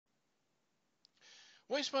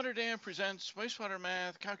WasteWater Dan presents wastewater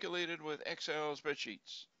math calculated with Excel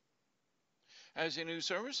spreadsheets. As a new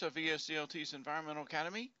service of ESDLT's Environmental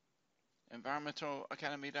Academy,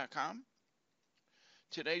 environmentalacademy.com.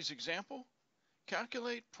 Today's example,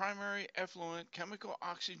 calculate primary effluent chemical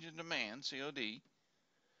oxygen demand, COD,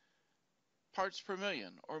 parts per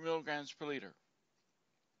million, or milligrams per liter.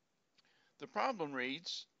 The problem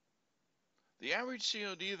reads, the average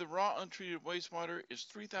COD of the raw untreated wastewater is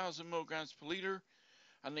 3,000 milligrams per liter,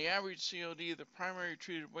 and the average COD of the primary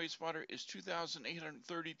treated wastewater is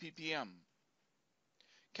 2,830 ppm.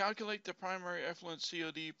 Calculate the primary effluent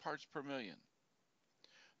COD parts per million.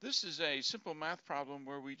 This is a simple math problem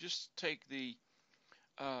where we just take the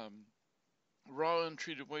raw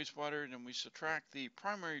untreated wastewater and then we subtract the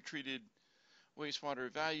primary treated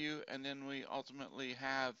wastewater value, and then we ultimately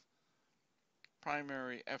have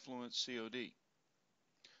primary effluent COD.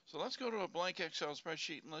 So let's go to a blank Excel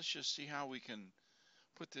spreadsheet and let's just see how we can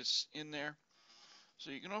put this in there.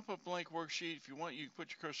 So you can open up a blank worksheet. If you want, you can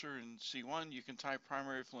put your cursor in C1. You can type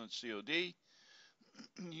primary effluent COD.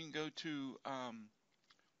 You can go to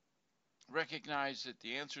recognize that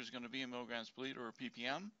the answer is going to be in milligrams per liter or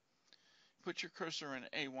ppm. Put your cursor in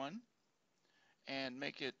A1 and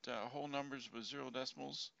make it whole numbers with 0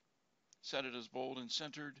 decimals. Set it as bold and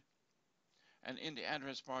centered. And in the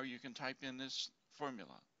address bar, you can type in this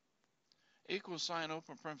formula. Equals sign,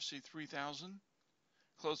 open parenthesis, 3,000.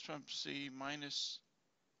 Close parenthesis, minus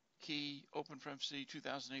key, open parenthesis,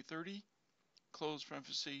 2,830, close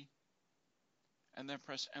parenthesis, and then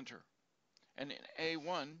press enter. And in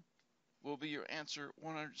A1 will be your answer,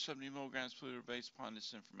 170 milligrams per liter based upon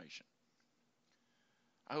this information.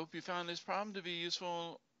 I hope you found this problem to be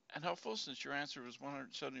useful and helpful, since your answer was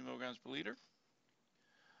 170 milligrams per liter.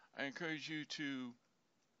 I encourage you to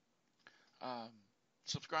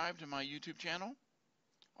subscribe to my YouTube channel.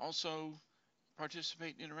 Also,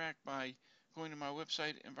 participate and interact by going to my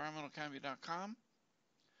website, environmentalacademy.com,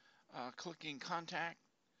 clicking contact,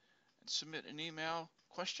 and submit an email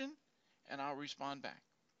question, and I'll respond back.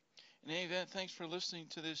 In any event, thanks for listening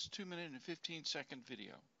to this 2-minute and 15-second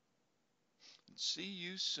video. And see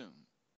you soon.